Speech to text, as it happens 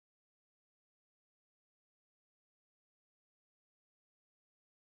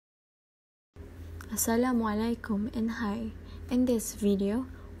Assalamualaikum and hi. In this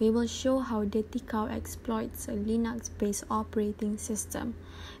video, we will show how DirtyCow exploits a Linux-based operating system.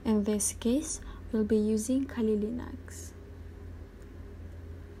 In this case, we'll be using Kali Linux.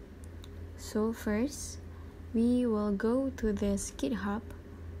 So first, we will go to this GitHub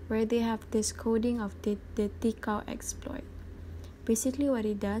where they have this coding of the DirtyCow exploit. Basically what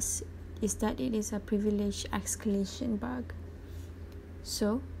it does is that it is a privilege escalation bug.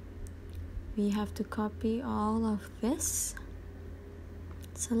 So we have to copy all of this,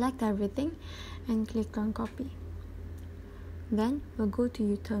 select everything and click on copy. Then we'll go to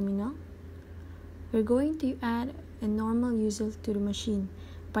your terminal. We're going to add a normal user to the machine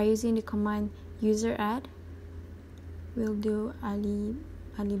by using the command user add. We'll do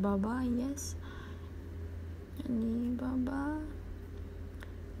Alibaba, yes, Alibaba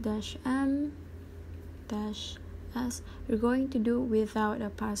 -m -s. We're going to do without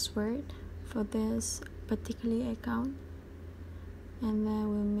a password for this particular account, and then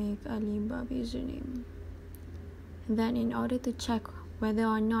we'll make Alibaba username. And then in order to check whether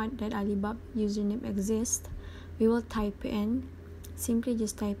or not that Alibaba username exists, we will type in, simply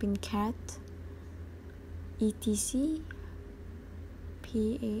just type in cat etc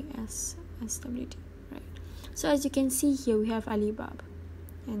passwd, right? So as you can see here, we have Alibaba,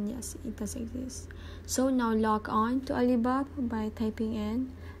 and yes, it does exist. So now log on to Alibaba by typing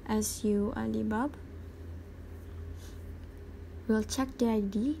in su Alibaba. We'll check the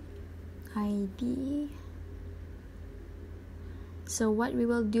ID. So what we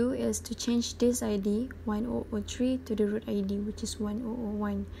will do is to change this ID 1003 to the root ID, which is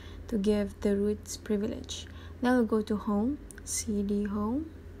 1001, to give the root's privilege. Now we'll go to home, cd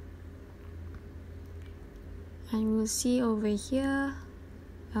home, and we'll see over here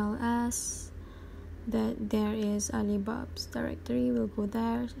ls that there is Alibaba's directory. We'll go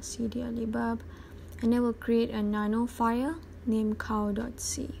there, cd Alibaba, and then we'll create a nano file named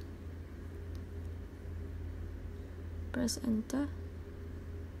cow.c. Press enter,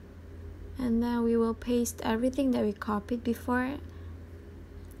 and then we will paste everything that we copied before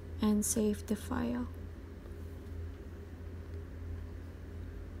and save the file.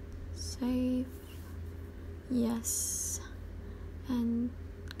 Save, yes, and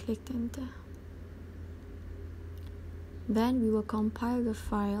click enter. Then we will compile the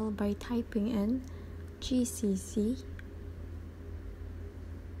file by typing in gcc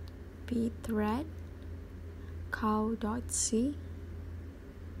pthread cow.c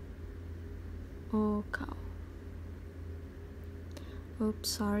cow. Oops,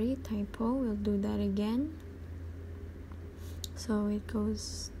 sorry, typo. We'll do that again. So it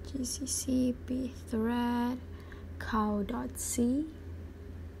goes gcc pthread cow.c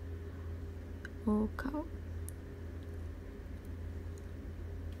cow.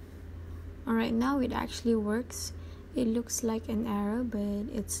 Alright, now it actually works. It looks like an error, but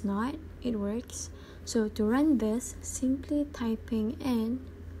it's not. It works. So to run this, simply typing in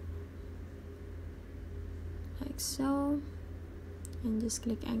like so and just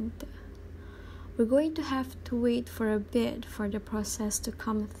click enter. We're going to have to wait for a bit for the process to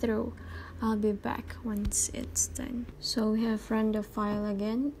come through. I'll be back once it's done. So we have run the file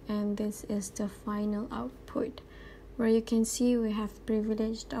again, and this is the final output, where you can see we have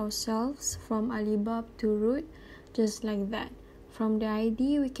privileged ourselves from Alibaba to root, just like that. From the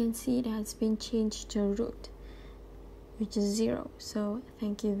ID, we can see it has been changed to root, which is 0. So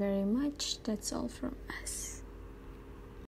thank you very much. That's all from us.